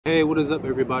Hey, what is up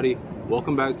everybody?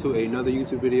 Welcome back to another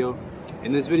YouTube video.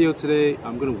 In this video today,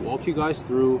 I'm going to walk you guys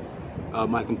through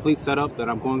my complete setup that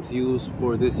I'm going to use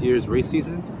for this year's race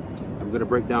season. I'm going to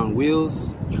break down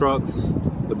wheels, trucks,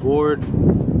 the board,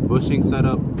 bushing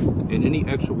setup, and any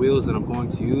extra wheels that I'm going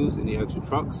to use, any extra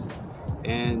trucks.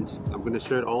 And I'm going to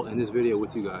share it all in this video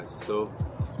with you guys. So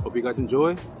hope you guys enjoy,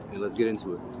 and let's get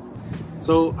into it.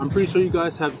 So I'm pretty sure you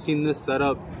guys have seen this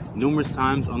setup numerous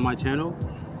times on my channel,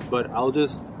 but I'll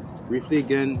just briefly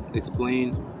again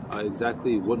explain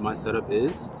exactly what my setup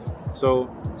is.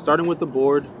 So starting with the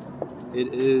board,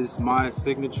 it is my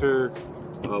signature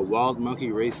Wild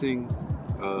Monkey Racing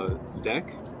deck,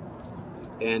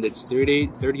 and it's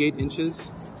 38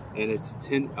 inches and it's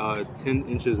 10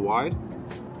 inches wide.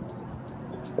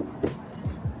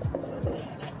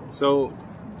 So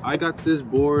I got this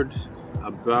board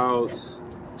about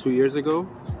 2 years ago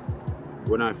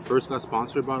when I first got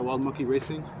sponsored by Wild Monkey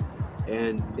Racing,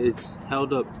 and it's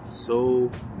held up so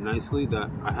nicely that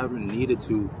I haven't needed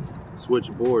to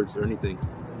switch boards or anything.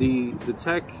 The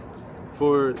tech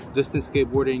for distance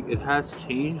skateboarding, it has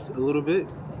changed a little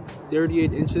bit.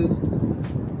 38 inches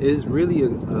is really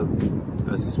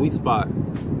a sweet spot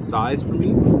size for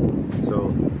me,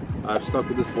 so I've stuck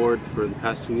with this board for the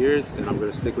past 2 years, and I'm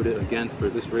going to stick with it again for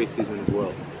this race season as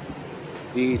well.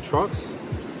 The trucks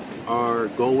are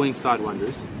Gullwing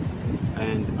Sidewinders,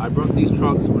 and I brought these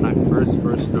trucks when I first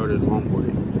started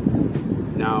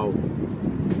longboarding. Now,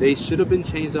 they should have been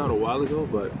changed out a while ago,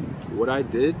 but what I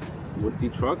did with the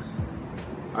trucks,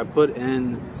 I put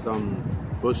in some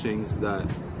bushings that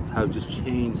have just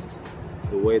changed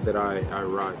the way that I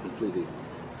ride completely.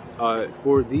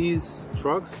 For these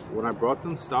trucks, when I brought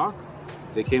them stock,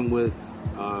 they came with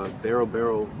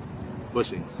barrel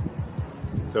bushings.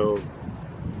 So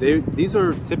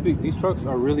these trucks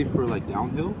are really for like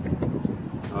downhill,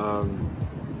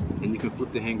 and you can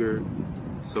flip the hanger,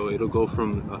 so it'll go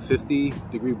from a 50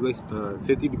 degree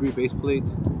base plate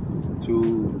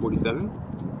to 47.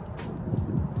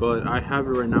 But I have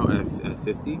it right now at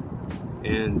 50,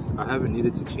 and I haven't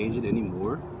needed to change it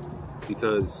anymore,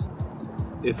 because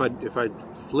if I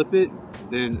flip it,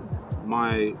 then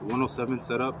my 107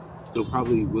 setup, it'll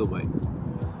probably wheel bite.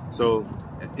 So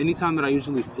anytime that I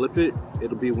usually flip it,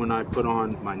 it'll be when I put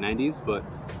on my 90s, but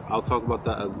I'll talk about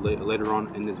that later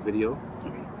on in this video.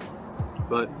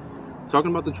 But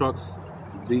talking about the trucks,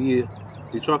 the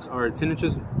trucks are 10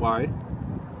 inches wide,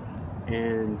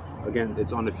 and again,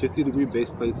 it's on a 50 degree base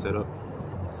plate setup.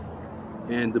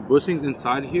 And the bushings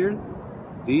inside here,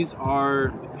 these are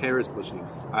Paris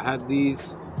bushings. I had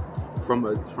these from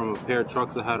a pair of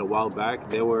trucks I had a while back.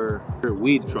 They were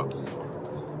weed trucks.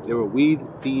 They were weed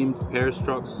themed Paris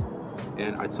trucks,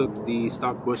 and I took the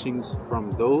stock bushings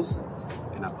from those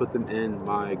and I put them in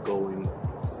my Gullwing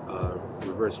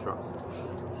reverse trucks.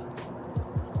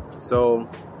 So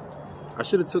I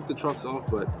should have took the trucks off,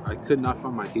 but I could not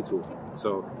find my T-tool.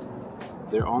 So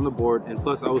they're on the board, and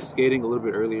plus I was skating a little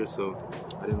bit earlier, so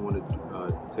I didn't want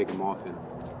to take them off and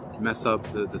mess up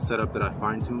the setup that I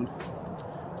fine-tuned.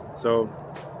 So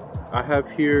I have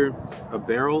here a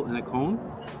barrel and a cone,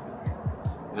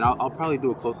 and I'll probably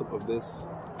do a close-up of this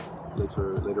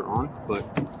later on, but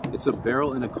it's a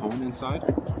barrel and a cone inside.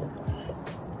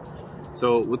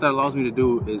 So what that allows me to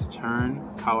do is turn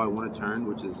how I want to turn,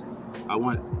 which is I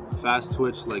want fast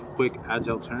twitch, like quick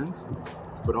agile turns,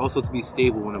 but also to be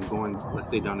stable when I'm going, let's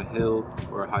say, down a hill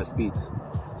or at high speeds.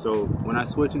 So when I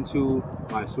switch into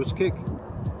my switch kick,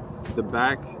 the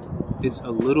back is a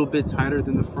little bit tighter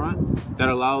than the front. That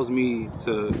allows me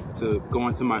to go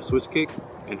into my switch kick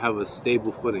and have a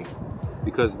stable footing,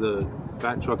 because the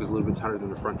back truck is a little bit tighter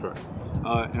than the front truck.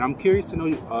 And I'm curious to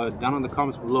know down in the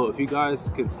comments below if you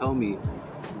guys can tell me,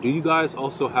 do you guys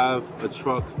also have a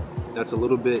truck that's a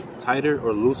little bit tighter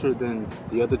or looser than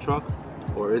the other truck,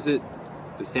 or is it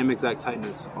the same exact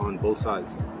tightness on both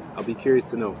sides? I'll be curious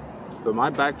to know. But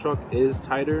my back truck is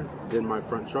tighter than my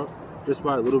front truck, just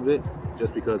by a little bit,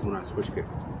 just because when I switch kick.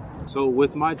 So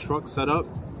with my truck setup,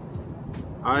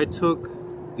 I took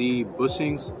the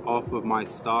bushings off of my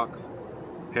stock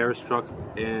Paris trucks,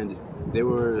 and they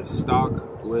were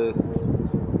stock with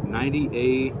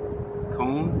 90A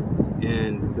cone,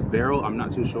 and the barrel, I'm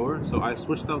not too sure. So I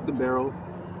switched out the barrel,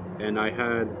 and I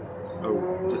had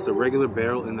just a regular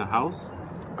barrel in the house.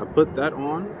 I put that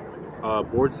on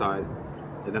board side,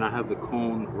 and then I have the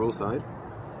cone row side.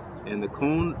 And the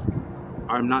cone,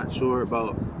 I'm not sure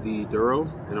about the Duro,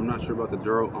 and I'm not sure about the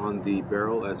Duro on the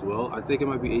barrel as well. I think it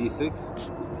might be 86,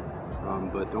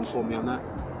 but don't quote me on that.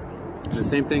 And the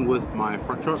same thing with my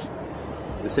front truck,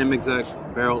 the same exact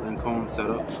barrel and cone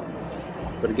setup.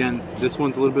 But again, this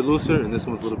one's a little bit looser and this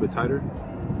one's a little bit tighter.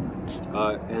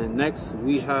 And next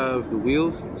we have the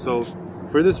wheels. So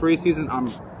for this race season,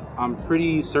 I'm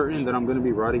pretty certain that I'm going to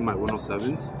be riding my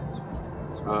 107s.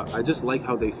 I just like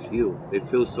how they feel. They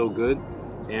feel so good,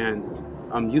 and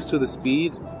I'm used to the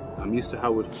speed. I'm used to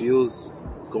how it feels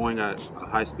going at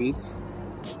high speeds.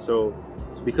 So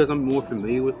because I'm more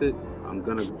familiar with it, I'm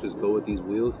gonna just go with these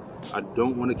wheels. I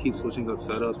don't want to keep switching up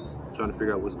setups, trying to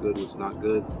figure out what's good, what's not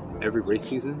good every race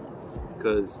season,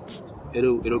 because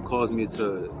it'll cause me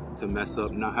to mess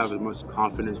up, not have as much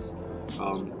confidence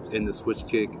in the switch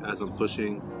kick as I'm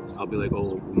pushing. I'll be like,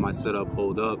 oh, will my setup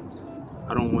hold up?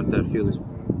 I don't want that feeling.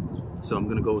 So I'm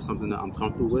gonna go with something that I'm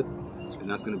comfortable with, and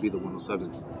that's gonna be the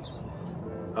 107s.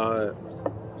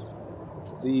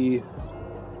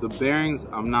 The bearings,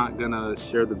 I'm not gonna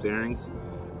share the bearings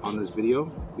on this video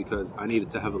because I need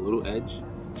it to have a little edge.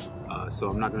 So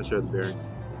I'm not gonna share the bearings.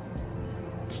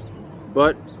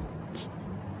 But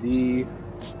the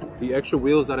extra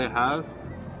wheels that I have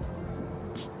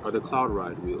are the Cloud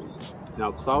Ride wheels.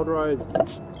 Now, Cloud Ride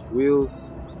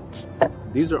wheels,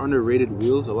 these are underrated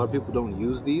wheels. A lot of people don't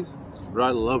use these, but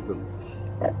I love them.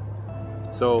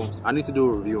 So I need to do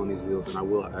a review on these wheels, and I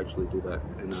will actually do that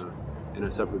in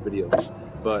a separate video.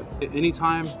 But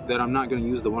anytime that I'm not going to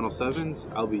use the 107s,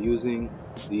 I'll be using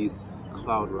these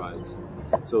Cloud Rides.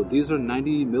 So these are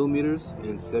 90 millimeters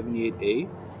and 78A.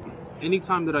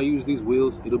 Anytime that I use these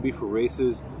wheels, it'll be for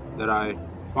races that I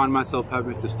find myself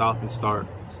having to stop and start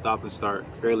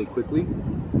fairly quickly.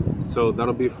 So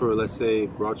that'll be for, let's say,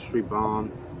 Broad Street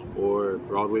Bomb or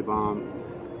Broadway Bomb.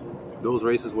 Those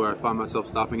races where I find myself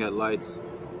stopping at lights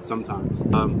sometimes.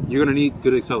 You're gonna need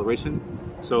good acceleration.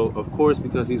 So of course,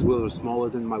 because these wheels are smaller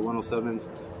than my 107s,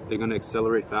 they're gonna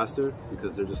accelerate faster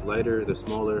because they're just lighter, they're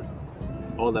smaller,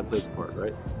 all that plays a part,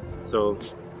 right? So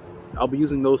I'll be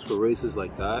using those for races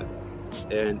like that,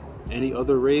 and any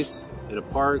other race in a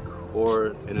park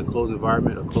or in a closed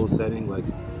environment, a closed setting like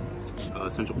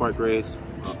Central Park race,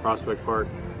 Prospect Park,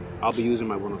 I'll be using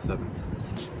my 107s.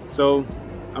 So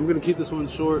I'm gonna keep this one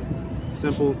short,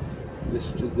 simple.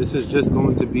 This is just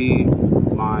going to be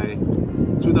my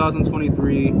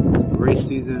 2023 race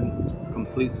season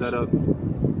complete setup,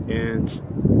 and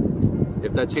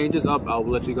if that changes up, I'll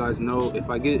let you guys know. If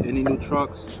I get any new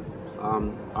trucks,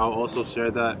 I'll also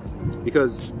share that,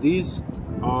 because these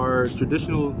are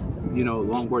traditional, you know,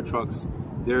 longboard trucks.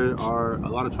 There are a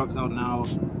lot of trucks out now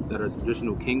that are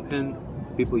traditional Kingpin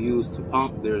people use to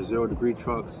pump. There are 0 degree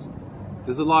trucks.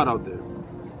 There's a lot out there.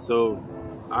 So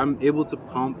I'm able to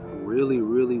pump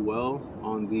really well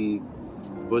on the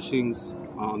bushings,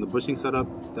 on the bushing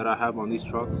setup that I have on these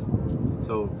trucks.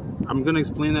 So I'm gonna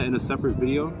explain that in a separate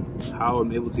video, how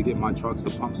I'm able to get my trucks to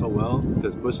pump so well,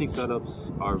 because bushing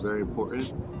setups are very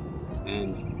important.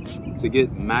 And to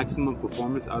get maximum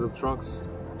performance out of trucks,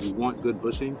 you want good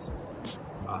bushings,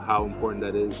 how important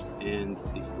that is, and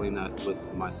explain that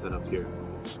with my setup here.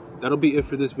 That'll be it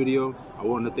for this video. I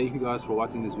want to thank you guys for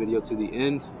watching this video to the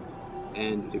end.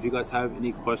 And if you guys have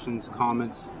any questions,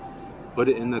 comments, put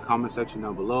it in the comment section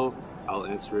down below. I'll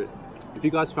answer it. If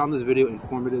you guys found this video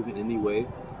informative in any way,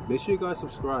 make sure you guys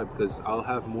subscribe, because I'll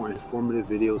have more informative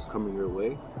videos coming your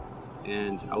way.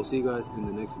 And I'll see you guys in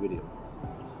the next video.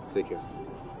 Take care.